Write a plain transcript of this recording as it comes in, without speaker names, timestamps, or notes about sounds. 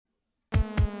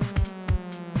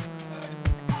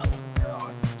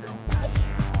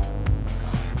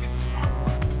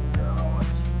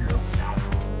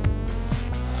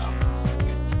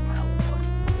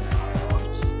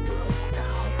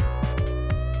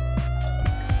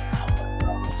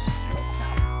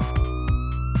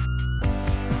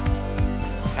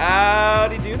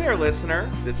there, listener.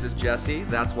 This is Jesse.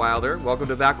 That's Wilder. Welcome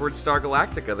to Backwards Star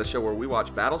Galactica, the show where we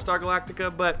watch Battlestar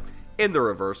Galactica, but in the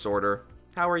reverse order.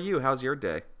 How are you? How's your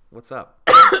day? What's up?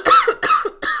 Oh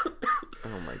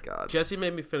my god. Jesse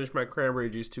made me finish my cranberry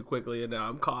juice too quickly, and now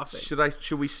I'm coughing.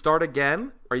 Should we start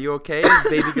again? Are you okay? Is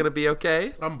baby gonna be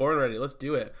okay? I'm born ready. Let's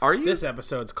do it. Are you? This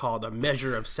episode's called A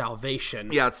Measure of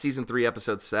Salvation. Yeah, it's season 3,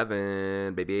 episode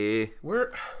 7, baby.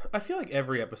 I feel like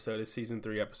every episode is season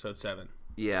 3, episode 7.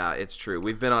 Yeah, it's true.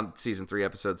 We've been on season 3,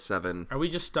 episode 7. Are we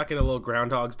just stuck in a little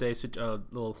Groundhog's Day,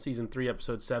 little season 3,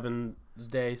 episode 7's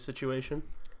day situation?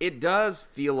 It does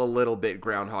feel a little bit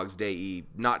Groundhog's Day-y,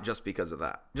 not just because of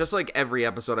that. Just like every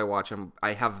episode I watch,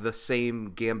 I have the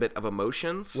same gambit of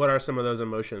emotions. What are some of those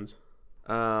emotions?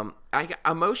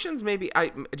 Emotions, maybe,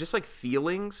 just like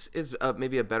feelings is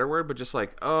maybe a better word, but just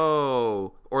like,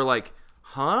 oh, or like,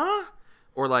 huh?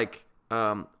 Or like,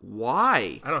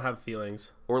 why? I don't have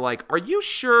feelings. Or like, are you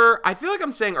sure? I feel like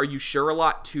I'm saying, are you sure a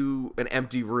lot to an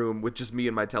empty room with just me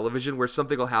and my television where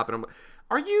something will happen.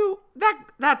 Are you,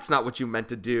 that's not what you meant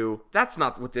to do. That's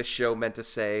not what this show meant to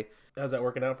say. How's that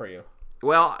working out for you?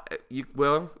 Well,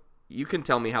 you can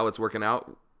tell me how it's working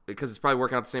out because it's probably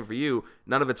working out the same for you.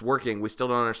 None of it's working. We still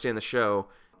don't understand the show.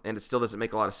 And it still doesn't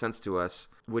make a lot of sense to us,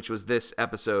 which was this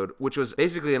episode, which was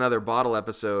basically another bottle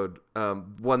episode,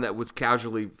 one that was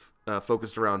casually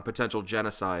focused around potential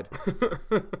genocide.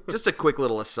 Just a quick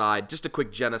little aside, just a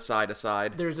quick genocide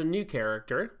aside. There's a new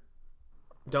character.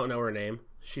 Don't know her name.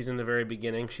 She's in the very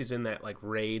beginning. She's in that like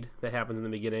raid that happens in the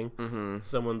beginning. Mm-hmm.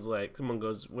 Someone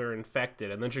goes, "We're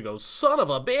infected," and then she goes, "Son of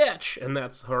a bitch," and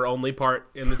that's her only part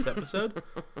in this episode.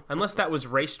 Unless that was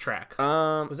Racetrack.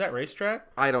 Was that Racetrack?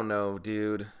 I don't know,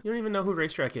 dude. You don't even know who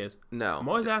Racetrack is. No. I'm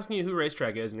always asking you who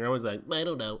Racetrack is, and you're always like, "I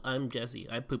don't know. I'm Jesse.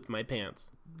 I pooped my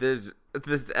pants." This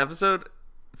episode.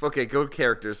 Okay, go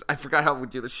characters. I forgot how we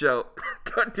do the show.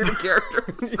 Go do the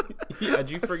characters. Yeah,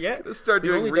 did you forget? Start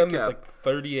doing You've only done this like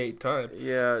 38 times.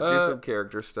 Yeah, do some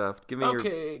character stuff. Give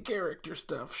me character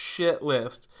stuff. Shit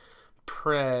list.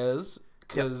 Prez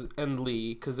and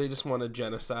Lee, because they just want a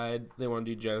genocide. They want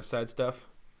to do genocide stuff.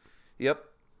 Yep.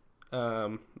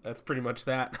 That's pretty much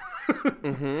that.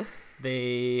 Mm-hmm.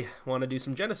 They want to do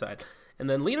some genocide. And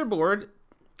then leaderboard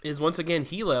is once again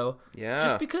Hilo. Yeah.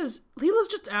 Just because Hilo's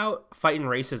just out fighting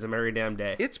racism every damn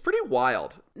day. It's pretty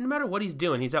wild. No matter what he's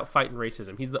doing, he's out fighting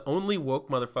racism. He's the only woke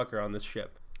motherfucker on this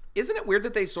ship. Isn't it weird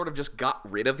that they sort of just got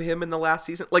rid of him in the last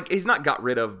season? Like, he's not got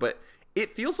rid of, but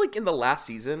it feels like in the last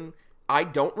season, I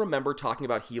don't remember talking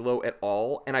about Hilo at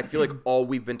all, and I feel like all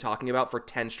we've been talking about for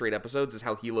 10 straight episodes is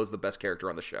how Hilo's the best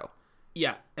character on the show.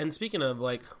 Yeah, and speaking of,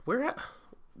 like, where's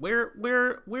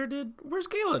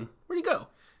Galen? Where'd he go?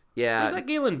 Yeah. Where's that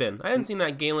Galen been? I haven't seen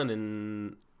that Galen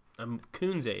in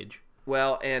Coon's age.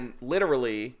 Well, and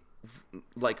literally,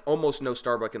 like, almost no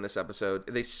Starbuck in this episode.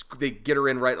 They get her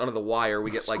in right under the wire.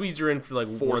 We get, like, squeezed her in for, like,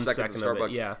 4 seconds of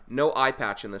Starbuck. Yeah. No eye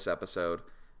patch in this episode.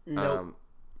 Nope.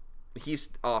 He's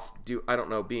off, I don't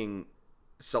know, being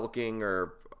sulking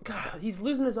or... God, he's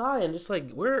losing his eye and just,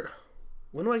 like,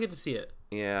 when do I get to see it?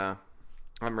 Yeah.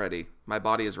 I'm ready. My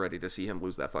body is ready to see him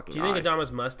lose that fucking eye. Do you think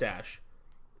Adama's mustache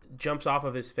jumps off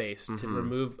of his face to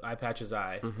remove Eye Patch's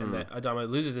eye, and that Adama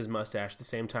loses his mustache the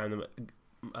same time the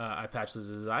Eye Patch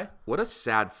loses his eye? What a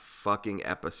sad fucking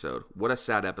episode. What a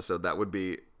sad episode that would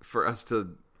be for us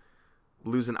to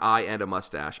lose an eye and a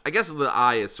mustache. I guess the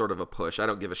eye is sort of a push. I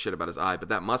don't give a shit about his eye, but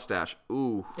that mustache,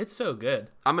 ooh. It's so good.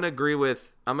 I'm gonna agree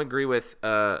with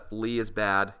Lee is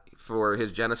bad for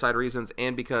his genocide reasons,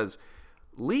 and because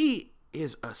Lee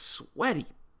is a sweaty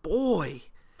boy.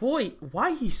 Boy,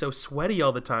 why he's so sweaty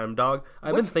all the time, dog?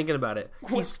 I've been thinking about it.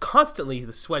 He's constantly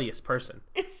the sweatiest person.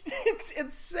 It's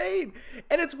insane.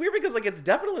 And it's weird because, like, it's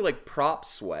definitely, like, prop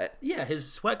sweat. Yeah,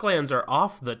 his sweat glands are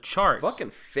off the charts.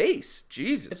 Fucking face.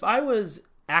 Jesus. If I was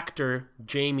actor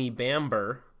Jamie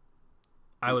Bamber,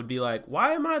 I would be like,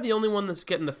 why am I the only one that's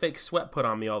getting the fake sweat put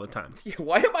on me all the time? Yeah,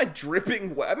 why am I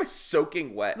dripping wet? Am I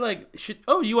soaking wet? Like,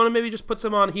 you want to maybe just put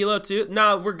some on Hilo too?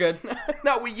 No, we're good.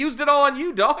 No, we used it all on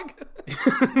you, dog.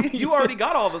 You already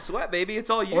got all the sweat, baby.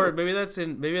 It's all you. Or maybe that's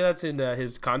in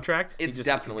his contract. It's he's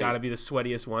definitely got to be the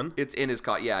sweatiest one. It's in his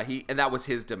yeah. And that was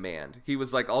his demand. He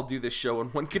was like, "I'll do this show on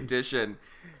one condition."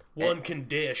 One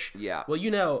condition. Yeah.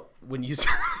 Well, when you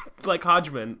like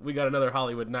Hodgman, we got another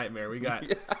Hollywood nightmare. We got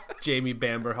Jamie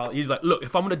Bamber. He's like, look,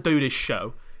 if I'm gonna do this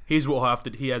show, here's what I'll have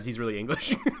to. He's really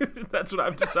English. That's what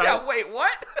I've decided. Yeah. Wait,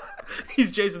 what?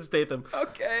 He's Jason Statham.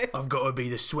 Okay. I've got to be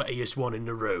the sweatiest one in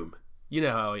the room. You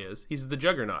know how he is. He's the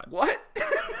Juggernaut. What?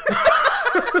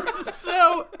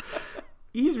 So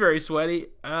he's very sweaty.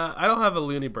 I don't have a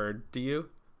loony bird. Do you?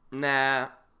 Nah.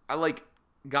 I like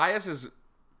Gaius is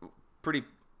pretty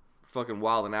fucking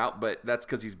wilding out, but that's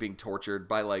because he's being tortured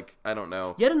by, like, I don't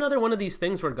know. Yet another one of these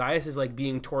things where Gaius is, like,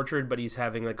 being tortured, but he's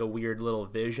having, like, a weird little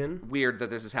vision. Weird that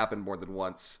this has happened more than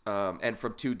once, and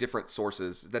from 2 different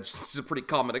sources. That's just a pretty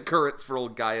common occurrence for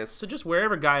old Gaius. So just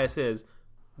wherever Gaius is,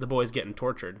 the boy's getting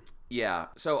tortured. Yeah.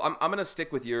 So I'm going to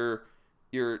stick with your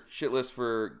shit list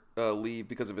for Lee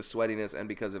because of his sweatiness and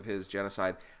because of his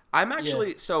genocide. I'm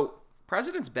actually... So,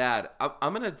 President's bad.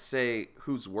 I'm going to say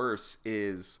who's worse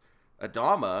is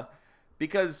Adama,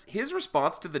 because his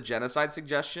response to the genocide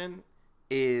suggestion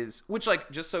is... Which, like,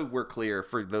 just so we're clear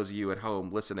for those of you at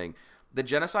home listening, the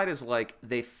genocide is like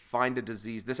they find a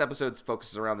disease. This episode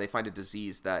focuses around they find a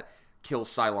disease that kills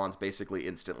Cylons basically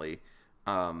instantly.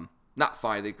 Not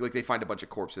find. They find a bunch of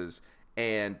corpses.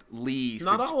 And Lee...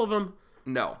 Not all of them.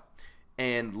 No.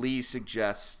 And Lee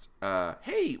suggests,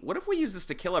 hey, what if we use this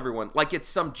to kill everyone? Like, it's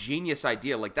some genius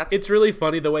idea. Like, that's... It's really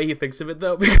funny the way he thinks of it,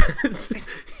 though, because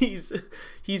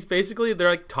he's basically, they're,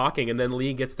 like, talking, and then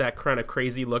Lee gets that kind of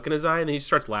crazy look in his eye, and then he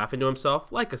starts laughing to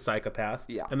himself, like a psychopath.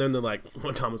 Yeah. And then they're like,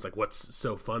 Thomas like, what's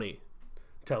so funny?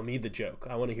 Tell me the joke.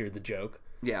 I want to hear the joke.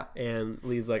 Yeah. And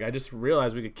Lee's like, I just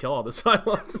realized we could kill all the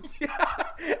Cylons.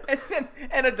 Yeah.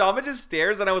 And Adama just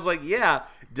stares, and I was like, yeah,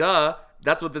 duh.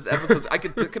 That's what this episode... I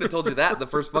could have told you that in the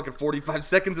first fucking 45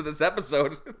 seconds of this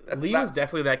episode. Lee was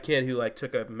definitely that kid who, like,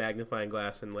 took a magnifying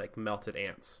glass and, like, melted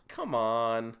ants. Come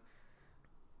on.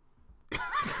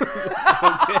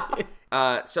 Okay.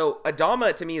 So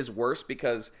Adama, to me, is worse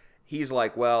because he's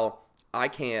like, well, I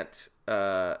can't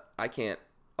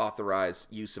authorize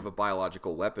use of a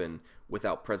biological weapon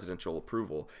without presidential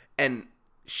approval. And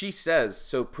she says,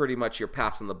 so pretty much you're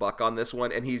passing the buck on this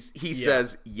one. And he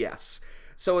says yes.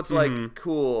 So it's like,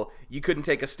 cool, you couldn't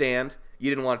take a stand. You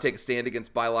didn't want to take a stand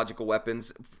against biological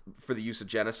weapons for the use of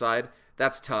genocide.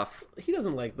 That's tough. He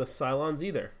doesn't like the Cylons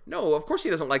either. No, of course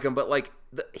he doesn't like them, but like,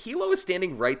 Hilo is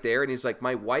standing right there, and he's like,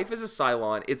 my wife is a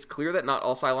Cylon. It's clear that not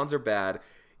all Cylons are bad.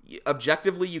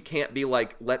 Objectively, you can't be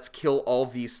like, let's kill all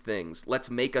these things.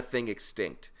 Let's make a thing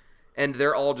extinct. And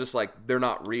they're all just like, they're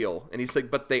not real. And he's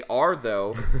like, but they are,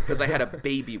 though, because I had a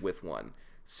baby with one.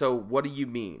 So what do you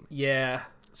mean? Yeah.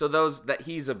 So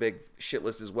he's a big shit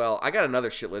list as well. I got another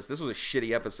shit list. This was a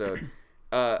shitty episode.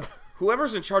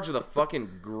 Whoever's in charge of the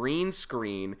fucking green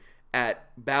screen at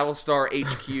Battlestar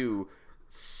HQ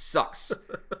sucks.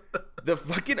 The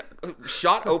fucking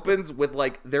shot opens with,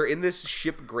 like, they're in this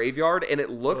ship graveyard and it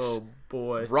looks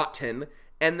rotten.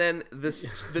 And then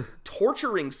the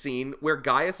torturing scene where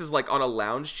Gaius is, like, on a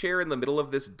lounge chair in the middle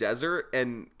of this desert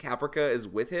and Caprica is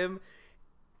with him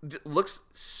looks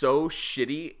so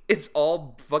shitty. It's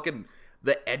all fucking...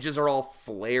 The edges are all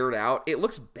flared out. It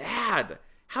looks bad.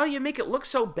 How do you make it look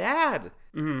so bad?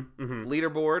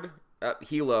 Leaderboard,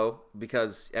 Hilo,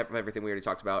 because of everything we already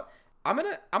talked about. I'm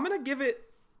gonna give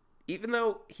it, even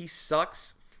though he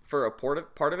sucks for a part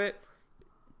of it,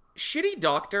 Shitty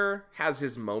Doctor has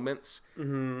his moments.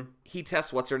 He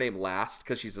tests what's her name last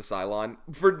because she's a Cylon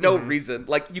for no reason.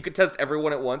 Like, you could test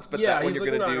everyone at once, but that one you're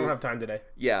gonna do. I don't have time today.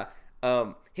 Yeah.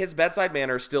 His bedside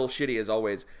manner is still shitty as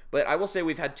always, but I will say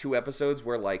we've had 2 episodes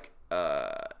where, like,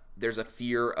 there's a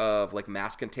fear of, like,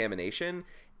 mass contamination,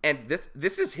 and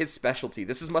this is his specialty.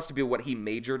 This must be what he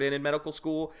majored in medical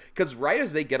school, because right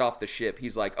as they get off the ship,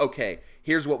 he's like, okay,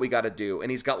 here's what we got to do, and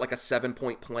he's got, like, a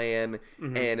 7-point plan,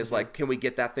 and is like, can we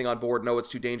get that thing on board? No, it's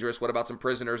too dangerous. What about some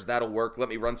prisoners? That'll work. Let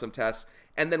me run some tests.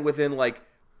 And then within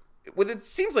it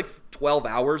seems like 12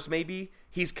 hours maybe,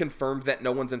 he's confirmed that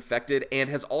no one's infected and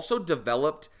has also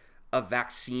developed a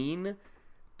vaccine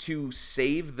to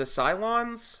save the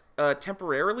Cylons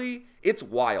temporarily. It's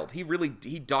wild.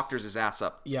 He doctors his ass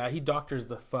up. Yeah, he doctors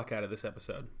the fuck out of this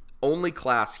episode. Only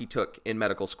class he took in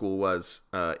medical school was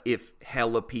if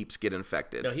hella peeps get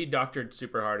infected. No, he doctored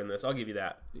super hard in this. I'll give you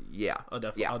that. Yeah. I'll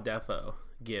defo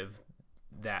give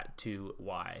that to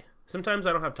Y. Sometimes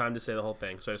I don't have time to say the whole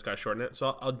thing, so I just gotta shorten it.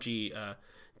 So I'll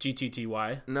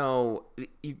GTTY. No,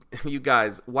 you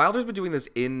guys, Wilder's been doing this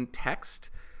in text,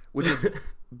 which is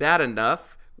bad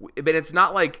enough, but it's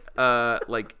not like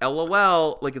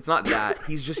LOL. Like, it's not that.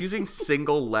 He's just using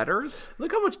single letters.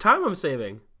 Look how much time I'm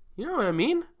saving. You know what I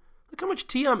mean? Look how much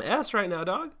T I'm S right now,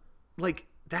 dog. Like,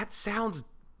 that sounds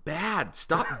bad.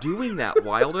 Stop doing that,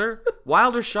 Wilder.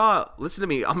 Wilder Shaw, listen to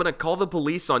me. I'm gonna call the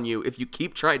police on you if you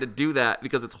keep trying to do that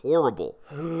because it's horrible.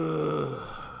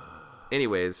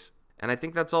 Anyways, and I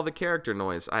think that's all the character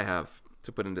noise I have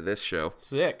to put into this show.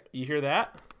 Sick. You hear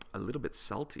that? A little bit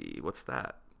salty. What's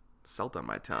that? Salt on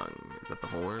my tongue. Is that the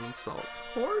horn salt?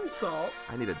 Horn salt?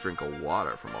 I need a drink of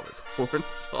water from all this horn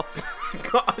salt.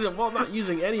 God, I'm not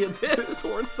using any of this.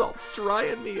 This horn salt's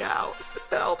drying me out.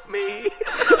 Help me.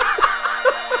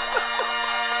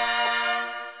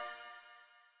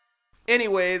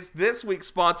 Anyways, this week's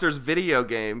sponsors video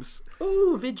games.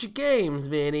 Ooh, video games,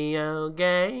 video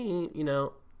game. You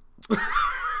know.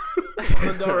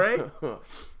 All right.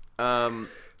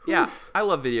 Yeah, I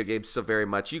love video games so very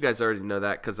much. You guys already know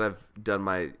that because I've done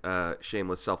my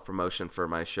shameless self-promotion for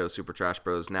my show Super Trash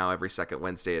Bros now every second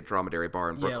Wednesday at Dromedary Bar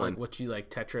in Brooklyn. Yeah, like what you like,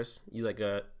 Tetris? You like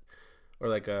a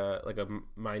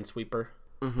Minesweeper?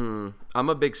 Mm-hmm. I'm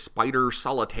a big Spider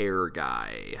Solitaire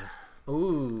guy.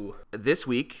 Ooh. This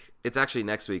week, it's actually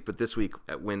next week, but this week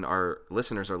when our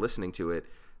listeners are listening to it,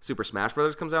 Super Smash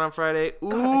Brothers comes out on Friday. Ooh.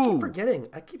 God, I keep forgetting.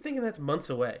 I keep thinking that's months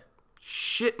away.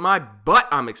 Shit my butt,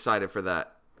 I'm excited for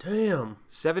that. Damn.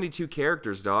 72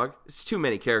 characters, dog. It's too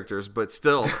many characters, but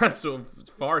still. That's so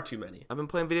far too many. I've been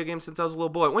playing video games since I was a little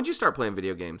boy. When'd you start playing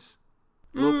video games?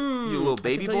 You little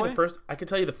baby boy? I can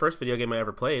tell you the first video game I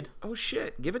ever played. Oh,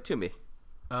 shit. Give it to me.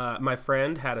 My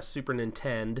friend had a Super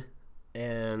Nintendo,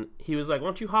 and he was like, why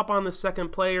don't you hop on the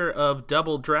second player of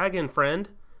Double Dragon, friend?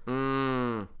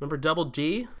 Remember Double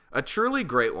G? A truly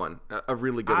great one. A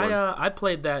really good one. I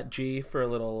played that G for a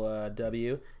little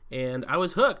W, and I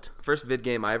was hooked. First vid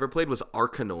game I ever played was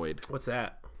Arkanoid. What's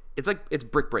that? It's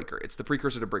Brick Breaker. It's the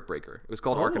precursor to Brick Breaker. It was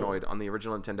called Arkanoid on the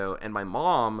original Nintendo, and my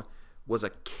mom was a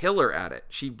killer at it.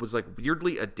 She was like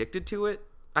weirdly addicted to it.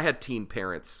 I had teen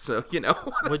parents, so you know.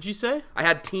 What'd you say? I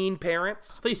had teen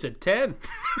parents. I thought you said 10.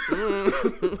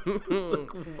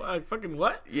 Like, fucking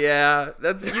what? Yeah,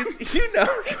 that's you know.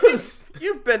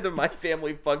 You've been to my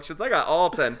family functions. I got all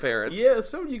 10 parents. Yeah,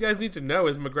 something you guys need to know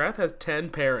is McGrath has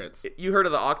 10 parents. You heard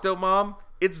of the Octomom?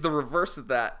 It's the reverse of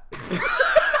that.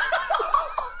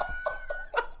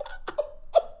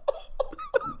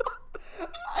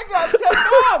 I got 10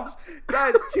 moms.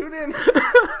 Guys, tune in.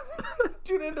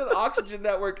 Tune into the Oxygen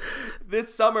Network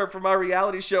this summer for my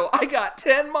reality show. I got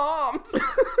 10 moms.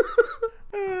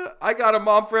 I got a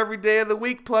mom for every day of the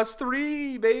week plus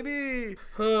 3, baby.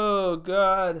 Oh,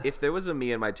 God. If there was a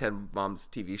Me and My 10 Moms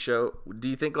TV show, do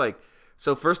you think like...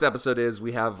 So first episode is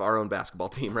we have our own basketball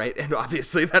team, right? And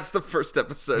obviously that's the first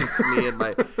episode. It's me and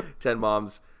my 10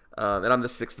 moms. And I'm the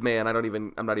sixth man.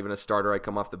 I'm not even a starter. I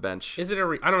come off the bench. Is it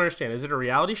I don't understand. Is it a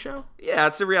reality show? Yeah,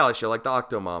 it's a reality show like the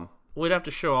Octomom. We'd have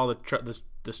to show all the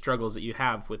struggles that you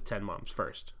have with 10 moms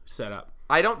first. Set up.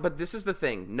 I don't, but this is the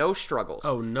thing. No struggles.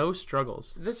 Oh, no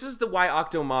struggles. This is why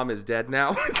Octomom is dead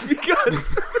now. It's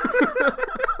because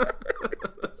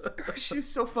she was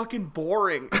so fucking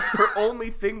boring. Her only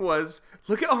thing was,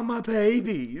 look at all my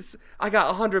babies. I got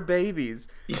 100 babies.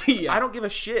 Yeah. I don't give a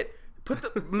shit.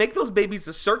 Make those babies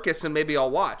a circus and maybe I'll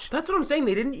watch. That's what I'm saying.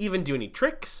 They didn't even do any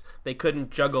tricks. They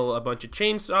couldn't juggle a bunch of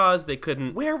chainsaws. They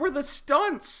couldn't... Where were the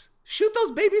stunts? Shoot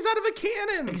those babies out of a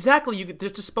cannon. Exactly.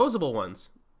 There's disposable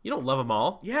ones. You don't love them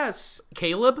all. Yes.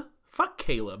 Caleb? Fuck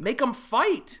Caleb. Make them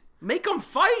fight. Make them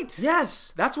fight.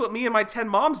 Yes. That's what me and my 10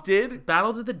 moms did.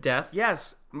 Battle to the death.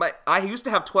 Yes. I used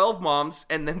to have 12 moms,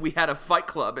 and then we had a fight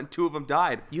club, and 2 of them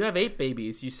died. You have 8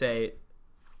 babies. You say,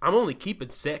 I'm only keeping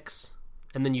 6.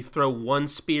 And then you throw 1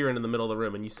 spear into the middle of the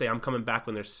room, and you say, I'm coming back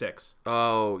when there's 6.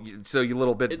 Oh, so you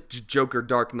little bit Joker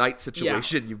Dark Knight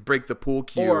situation. Yeah. You break the pool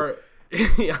cue. Or,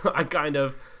 yeah, I kind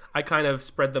of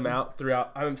spread them out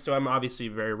throughout. I'm obviously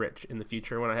very rich in the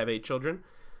future when I have 8 children.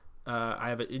 I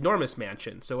have an enormous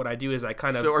mansion. So what I do is I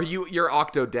kind of... So you're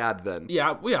Octo Dad then?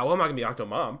 Yeah. Well, I'm not going to be Octo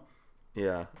Mom.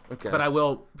 Yeah, okay. But I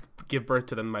will give birth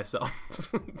to them myself.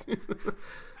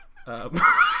 But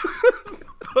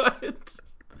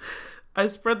I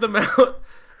spread them out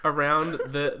around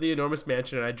the enormous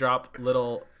mansion, and I drop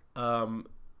little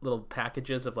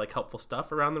packages of like helpful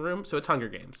stuff around the room. So it's Hunger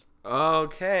Games.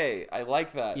 Okay, I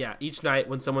like that. Yeah, each night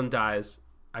when someone dies,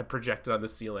 I project it on the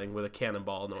ceiling with a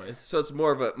cannonball noise. So it's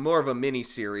more of a mini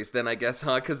series then, I guess,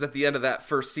 huh? Because at the end of that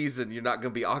first season, you're not gonna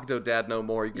be Octo Dad no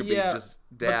more. You could be just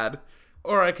Dad.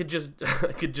 Or I could just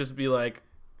be like,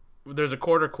 there's a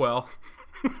quarter quell.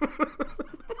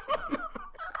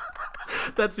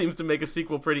 That seems to make a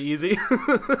sequel pretty easy.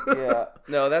 Yeah.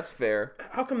 No, that's fair.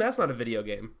 How come that's not a video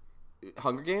game?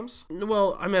 Hunger Games?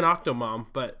 Well, I meant Octomom,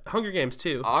 but Hunger Games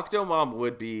too. Octomom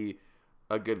would be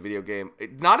a good video game.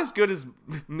 Not as good as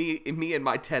me and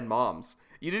my 10 moms.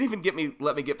 You didn't even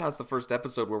let me get past the first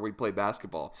episode where we play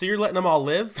basketball. So you're letting them all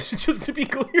live? Just to be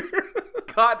clear.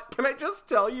 God, can I just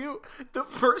tell you, the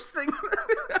first thing...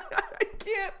 I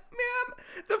can't, man.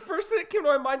 The first thing that came to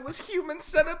my mind was Human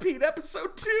Centipede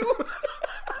episode 2.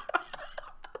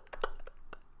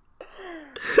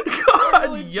 God, I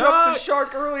really jumped the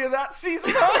shark earlier that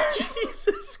season.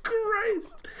 Jesus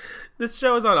Christ. This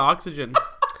show is on Oxygen.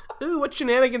 Ooh, what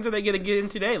shenanigans are they going to get in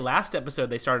today? Last episode,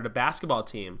 they started a basketball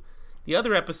team. The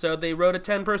other episode, they rode a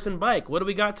 10-person bike. What do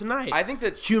we got tonight? I think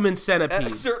that Human Centipede. At a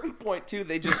certain point, too,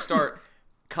 they just start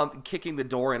kicking the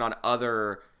door in on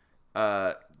other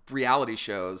reality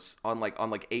shows on like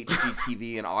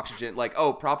HGTV and Oxygen. Like,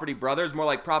 oh, Property Brothers, more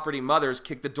like Property Mothers,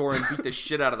 kick the door and beat the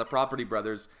shit out of the Property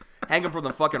Brothers, hang them from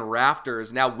the fucking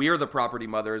rafters. Now we're the Property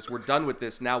Mothers. We're done with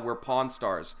this. Now we're Pawn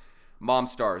Stars, Mom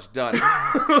Stars. Done.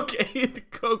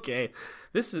 Okay.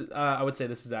 This is I would say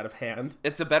this is out of hand.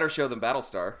 It's a better show than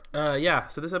Battlestar. Yeah.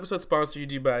 So this episode's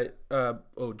sponsored by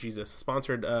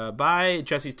sponsored by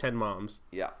Jesse's 10 Moms.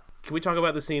 Yeah. Can we talk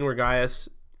about the scene where Gaius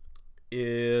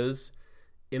is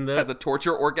in the has a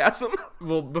torture orgasm?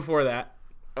 Well, before that.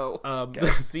 Okay. The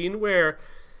scene where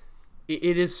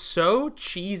it is so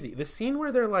cheesy. The scene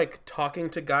where they're like talking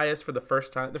to Gaius for the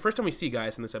first time. The first time we see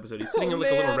Gaius in this episode, he's sitting in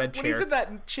like a little red chair. When he's in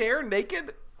that chair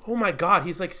naked? Oh my god,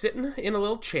 he's like sitting in a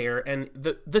little chair, and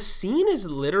the scene is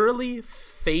literally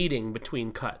fading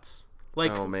between cuts.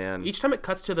 Like, oh man, each time it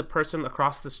cuts to the person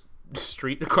across the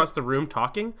street, across the room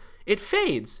talking, it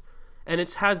fades. And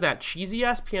it has that cheesy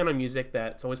ass piano music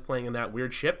that's always playing in that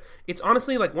weird ship. It's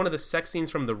honestly like one of the sex scenes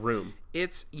from The Room.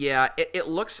 It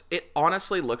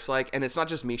honestly looks like, and it's not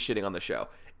just me shitting on the show,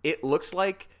 it looks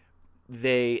like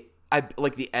the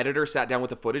editor sat down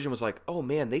with the footage and was like, oh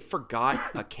man, they forgot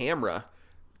a camera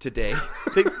today.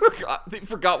 They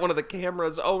forgot one of the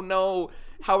cameras. Oh no,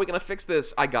 how are we gonna fix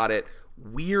this? I got it.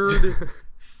 Weird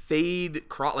fade,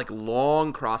 like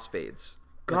long crossfades.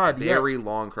 God, very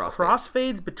long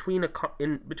crossfades.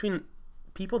 Crossfades between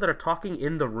people that are talking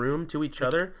in the room to each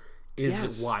other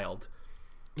is wild.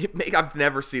 I've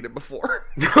never seen it before.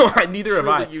 No, neither have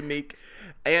I. Unique.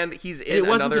 And he's in. It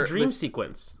wasn't a dream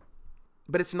sequence.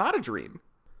 But it's not a dream.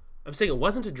 I'm saying it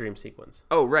wasn't a dream sequence.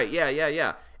 Oh right,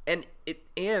 yeah.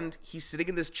 And he's sitting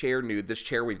in this chair nude, this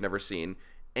chair we've never seen,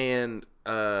 and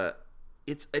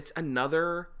it's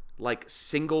another like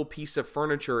single piece of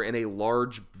furniture in a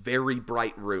large, very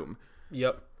bright room.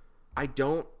 Yep. I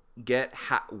don't get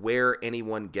where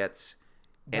anyone gets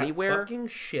anywhere. That fucking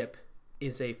ship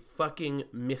is a fucking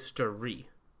mystery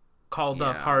called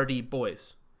the Hardy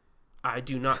Boys. I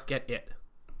do not get it.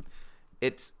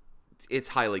 It's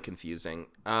highly confusing.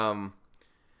 And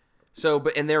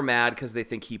they're mad because they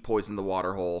think he poisoned the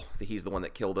water hole. That he's the one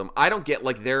that killed him. I don't get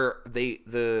like the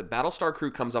Battlestar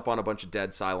crew comes up on a bunch of dead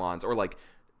Cylons or like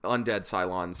undead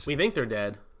Cylons. We think they're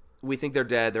dead. We think they're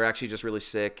dead. They're actually just really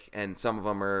sick, and some of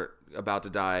them are about to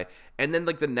die. And then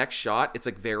like the next shot, it's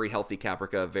like very healthy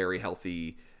Caprica, very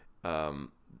healthy.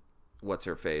 What's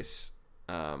her face?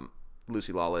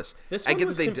 Lucy Lawless. This one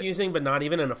was confusing, but not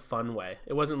even in a fun way.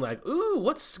 It wasn't like, ooh,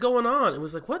 what's going on? It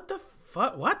was like, what the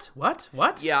fuck?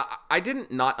 What? Yeah, I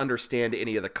didn't not understand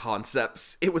any of the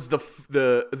concepts. It was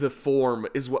the form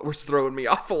is what was throwing me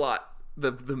off a lot.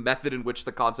 The method in which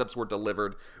the concepts were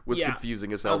delivered was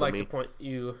confusing as hell to me. I'd like to point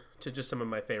you to just some of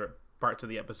my favorite parts of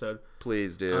the episode.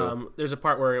 Please do. There's a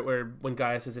part where when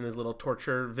Gaius is in his little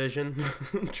torture vision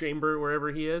chamber,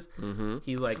 wherever he is,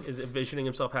 he like is envisioning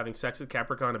himself having sex with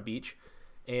Caprica on a beach,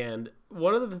 and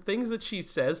one of the things that she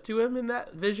says to him in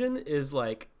that vision is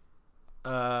like,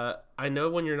 "I know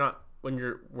when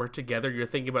we're together, you're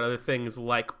thinking about other things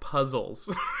like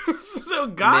puzzles." So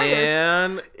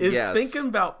Gaius is thinking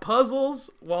about puzzles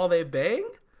while they bang.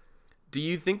 Do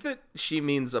you think that she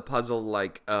means a puzzle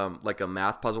like a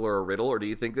math puzzle or a riddle, or do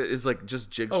you think that it's like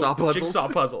just jigsaw puzzles? Jigsaw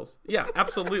puzzles. Yeah,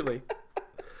 absolutely.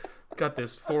 Got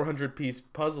this 400-piece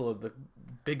puzzle of the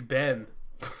Big Ben.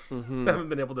 Haven't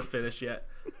been able to finish yet.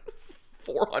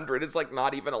 400 is like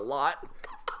not even a lot.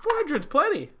 400's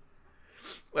plenty.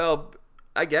 Well,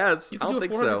 I guess. You can do a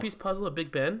 400-piece puzzle of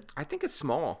Big Ben? I think it's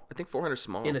small. I think 400 is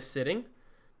small. In a sitting?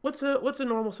 What's a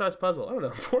normal size puzzle? I don't know.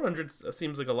 400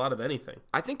 seems like a lot of anything.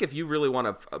 I think if you really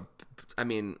want to,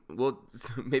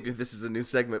 maybe this is a new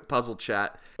segment, puzzle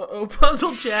chat. Uh-oh,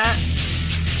 puzzle chat.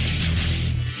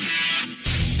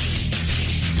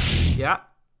 Yeah,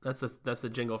 that's the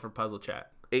jingle for puzzle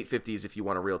chat. 850s if you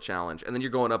want a real challenge. And then you're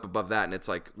going up above that, and it's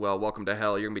like, well, welcome to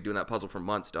hell. You're going to be doing that puzzle for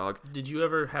months, dog. Did you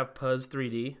ever have Puzz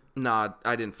 3D? Nah,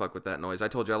 I didn't fuck with that noise. I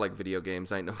told you I like video games.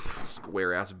 I ain't no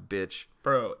square-ass bitch.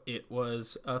 Bro, it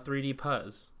was a 3D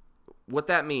Puzz. What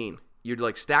that mean? You're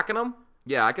like stacking them?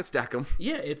 Yeah, I could stack them.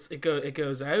 Yeah, it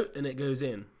goes out and it goes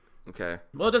in. Okay.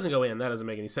 Well, it doesn't go in. That doesn't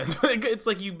make any sense. But it's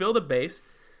like you build a base,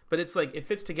 but it's like it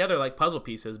fits together like puzzle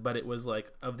pieces, but it was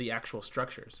like of the actual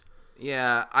structures.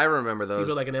 Yeah, I remember those. You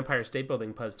build like an Empire State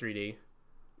Building Puzz 3D.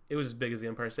 It was as big as the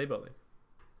Empire State Building.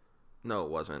 No,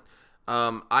 it wasn't.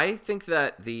 I think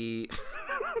that the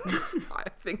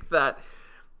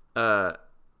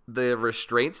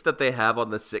restraints that they have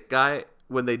on the sick guy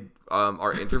when they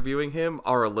are interviewing him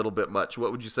are a little bit much.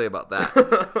 What would you say about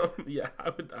that? Yeah, I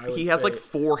would He has say like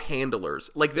 4 handlers.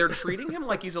 Like, they're treating him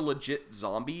like he's a legit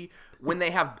zombie when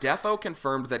they have defo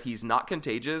confirmed that he's not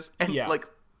contagious. And like,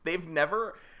 they've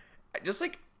never just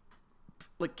like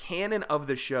canon of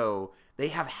the show, they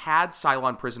have had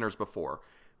Cylon prisoners before.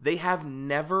 They have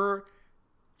never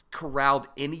corralled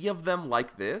any of them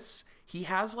like this. He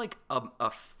has like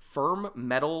a firm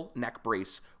metal neck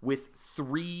brace with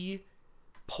 3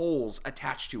 poles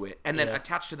attached to it, and then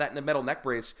attached to that in the metal neck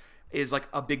brace is like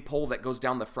a big pole that goes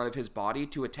down the front of his body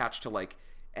to attach to like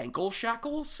ankle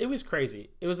shackles. It was crazy.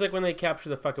 It was like when they captured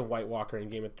the fucking White Walker in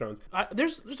Game of Thrones.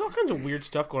 There's all kinds of weird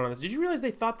stuff going on. Did you realize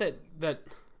they thought that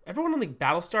everyone on the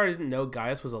Battlestar didn't know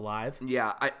Gaius was alive?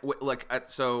 Yeah,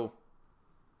 so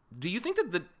do you think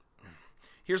that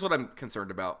here's what I'm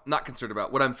concerned about. Not concerned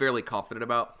about. What I'm fairly confident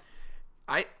about.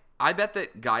 I bet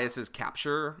that Gaius's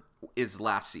capture is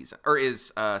last season, or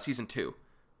is season 2,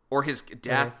 or his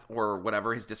death, or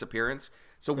whatever, his disappearance.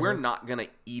 So we're not gonna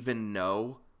even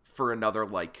know for another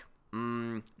like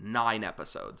 9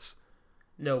 episodes.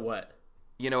 Know what?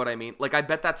 You know what I mean? Like, I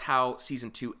bet that's how season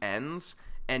 2 ends.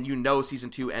 And season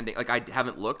 2 ending. Like, I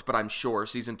haven't looked, but I'm sure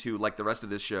season 2, like the rest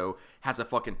of this show, has a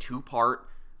fucking 2-part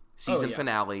season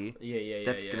finale. Yeah.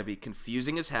 That's gonna be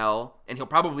confusing as hell, and he'll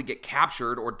probably get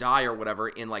captured or die or whatever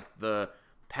in like the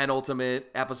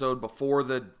penultimate episode before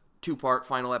the 2-part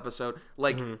final episode.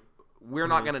 Like, we're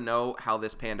not gonna know how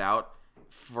this panned out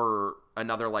for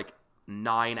another like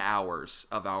 9 hours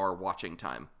of our watching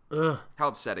time. Ugh. How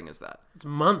upsetting is that? It's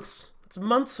months. It's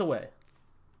months away.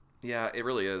 Yeah, it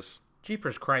really is.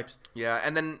 Jeepers cripes. Yeah,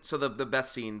 and then so the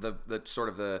best scene, the sort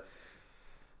of the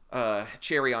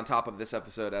cherry on top of this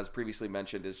episode, as previously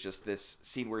mentioned, is just this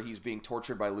scene where he's being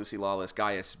tortured by Lucy Lawless.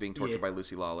 Gaius is being tortured by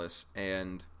Lucy Lawless,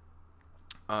 and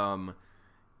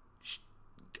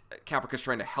Caprica's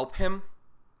trying to help him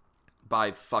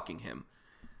by fucking him.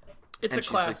 It's a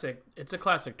classic. Like, it's a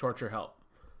classic torture help.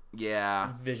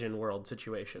 Yeah. Vision world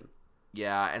situation.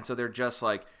 Yeah, and so they're just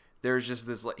like, there's just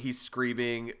this, like, he's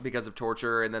screaming because of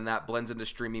torture, and then that blends into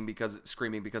screaming because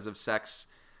of sex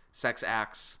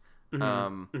acts.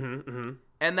 And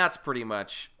that's pretty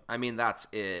much, I mean, that's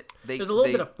it. There's a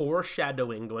little bit of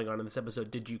foreshadowing going on in this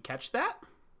episode. Did you catch that?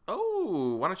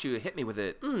 Oh, why don't you hit me with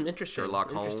it? Interesting.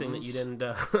 Sherlock Holmes. Interesting that you didn't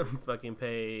fucking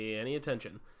pay any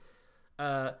attention.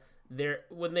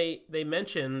 When they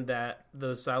mention that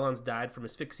those Cylons died from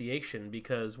asphyxiation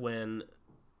because when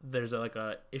there's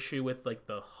a issue with like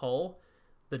the hull,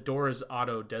 the door is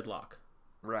auto deadlock.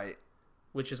 Right.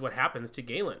 Which is what happens to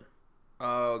Galen.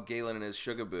 Oh, Galen and his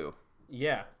Sugaboo.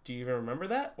 Yeah. Do you even remember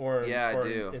that? Yeah, I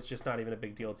do. It's just not even a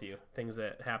big deal to you. Things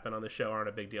that happen on the show aren't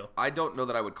a big deal. I don't know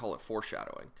that I would call it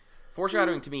foreshadowing.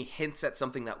 Foreshadowing to me hints at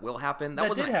something that will happen. That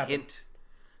wasn't a hint.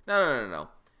 No.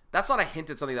 That's not a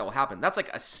hint at something that will happen. That's like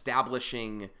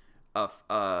establishing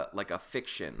like a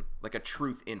fiction, like a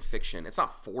truth in fiction. It's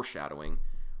not foreshadowing.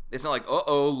 It's not like,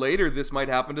 later this might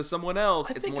happen to someone else.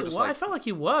 I felt like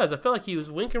he was. I felt like he was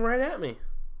winking right at me.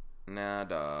 Nah,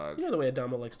 dog. You know the way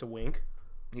Adama likes to wink.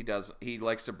 He does. He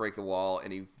likes to break the wall,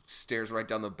 and he stares right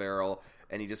down the barrel,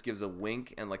 and he just gives a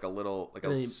wink and like a little, like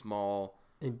small,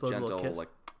 gentle,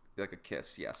 like a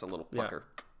kiss. Yes, a little pucker.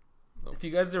 Yeah. Oh. If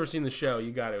you guys have never seen the show,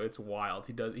 you got it. It's wild.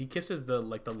 He kisses the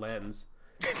lens.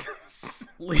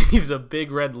 Leaves a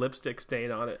big red lipstick stain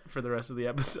on it for the rest of the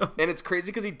episode. And it's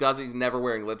crazy because he's never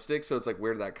wearing lipstick, so it's like,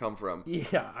 where did that come from?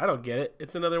 Yeah, I don't get it.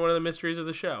 It's another one of the mysteries of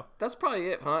the show. That's probably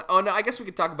it, huh? Oh, no, I guess we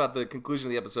could talk about the conclusion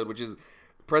of the episode, which is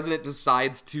President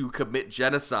decides to commit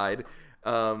genocide,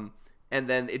 and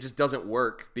then it just doesn't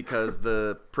work because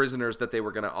the prisoners that they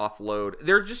were going to offload,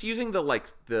 they're just using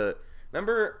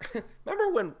remember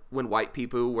when white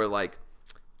people were like,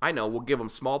 I know, we'll give them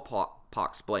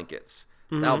smallpox blankets.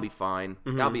 That'll be fine.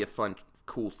 That'll be a fun,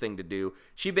 cool thing to do.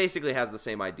 She basically has the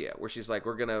same idea, where she's like,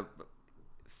 we're going to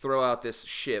throw out this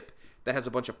ship that has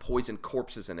a bunch of poisoned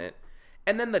corpses in it,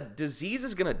 and then the disease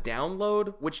is going to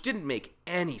download, which didn't make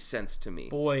any sense to me.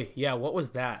 Boy, yeah, what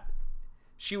was that?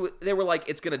 They were like,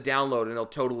 it's going to download and it'll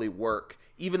totally work,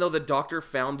 even though the doctor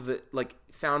found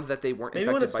that they weren't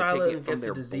infected by taking it from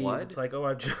their blood. It's like,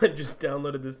 I've just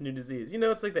downloaded this new disease. You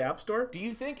know, it's like the App Store. Do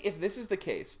you think, if this is the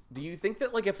case, do you think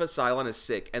that like if a Cylon is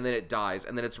sick and then it dies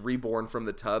and then it's reborn from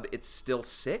the tub, it's still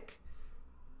sick?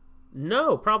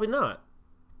 No, probably not.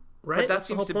 Right? But that's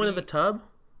the whole point of the tub.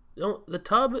 No, the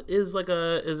tub is like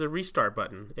a restart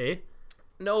button, eh?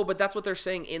 No, but that's what they're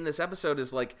saying in this episode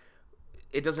is like,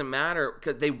 it doesn't matter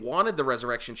because they wanted the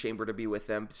resurrection chamber to be with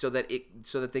them so that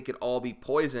they could all be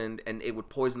poisoned and it would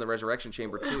poison the resurrection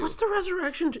chamber too. What's the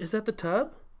resurrection? Is that the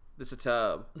tub? It's a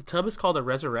tub. The tub is called a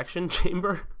resurrection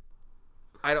chamber.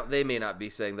 They may not be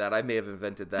saying that. I may have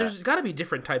invented that. There's got to be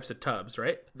different types of tubs,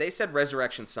 right? They said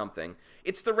resurrection something.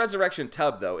 It's the resurrection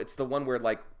tub, though. It's the one where,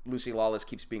 like, Lucy Lawless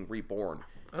keeps being reborn.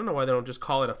 I don't know why they don't just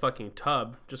call it a fucking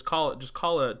tub. Just call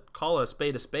a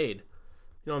spade a spade. You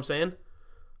know what I'm saying?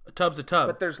 A tub's a tub.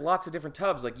 But there's lots of different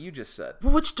tubs, like you just said.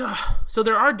 But which tub? So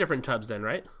there are different tubs then,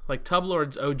 right? Like Tub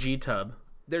Lord's OG tub.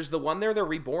 There's the one they're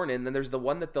reborn in, then there's the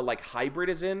one that the, like, hybrid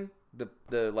is in. The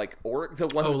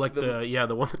one. Oh, like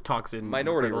the one that talks in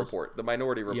Minority riddles. Report. The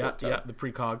Minority Report tub. Yeah, the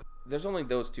precog. There's only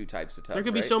those two types of tubs. There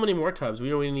could be so many more tubs we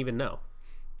don't even know.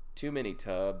 Too many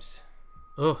tubs.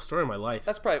 Oh, story of my life.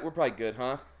 We're probably good,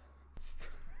 huh?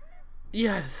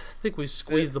 Yeah, I think we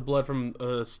squeezed the blood from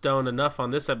Stone enough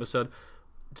on this episode.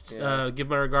 Give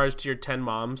my regards to your 10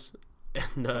 moms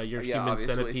and your Human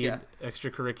Centipede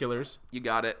extracurriculars. You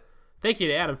got it. Thank you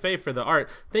to Adam Faye for the art.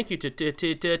 Thank you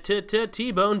to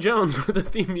T-Bone Jones for the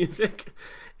theme music.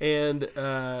 And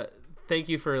thank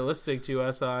you for listening to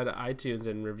us on iTunes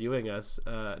and reviewing us.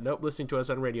 Listening to us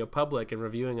on Radio Public and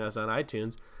reviewing us on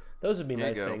iTunes. Those would be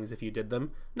nice things if you did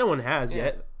them. No one has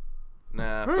yet.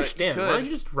 Nah, I don't understand. Why don't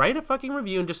you just write a fucking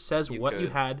review and just says what you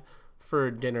had for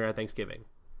dinner at Thanksgiving?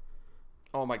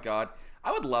 Oh my God.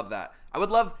 I would love that. I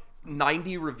would love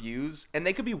 90 reviews, and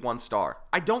they could be 1 star.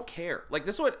 I don't care. Like,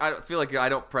 this is what I feel like I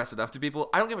don't press enough to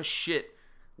people. I don't give a shit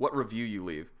what review you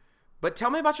leave. But tell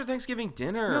me about your Thanksgiving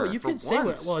dinner. No, you can say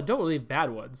don't leave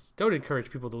bad ones. Don't encourage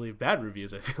people to leave bad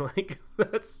reviews, I feel like.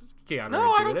 That's counterintuitive.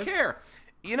 No, I don't care.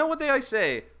 You know what they always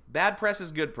say? Bad press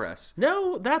is good press.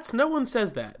 No, no one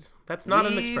says that. That's not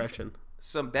an expression.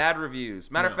 Some bad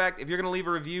reviews. Matter of fact, if you're going to leave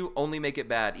a review, only make it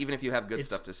bad, even if you have good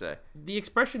stuff to say. The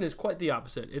expression is quite the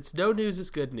opposite. It's no news is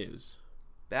good news.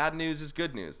 Bad news is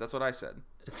good news. That's what I said.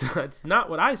 It's not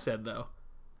what I said, though.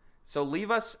 So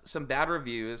leave us some bad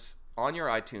reviews on your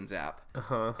iTunes app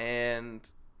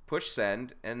and push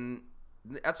send, and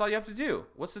that's all you have to do.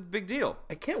 What's the big deal?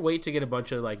 I can't wait to get a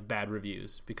bunch of like bad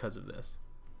reviews because of this.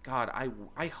 God,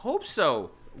 I hope so.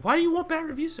 Why do you want bad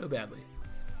reviews so badly?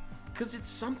 Because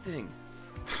it's something.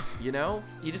 You know?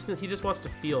 He just wants to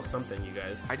feel something, you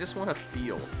guys. I just want to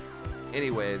feel.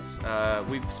 Anyways,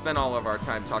 we've spent all of our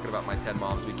time talking about my 10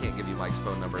 moms. We can't give you Mike's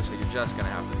phone number, so you're just going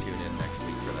to have to tune in next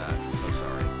week for that. So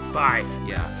sorry. Bye.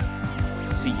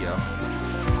 Yeah. See ya.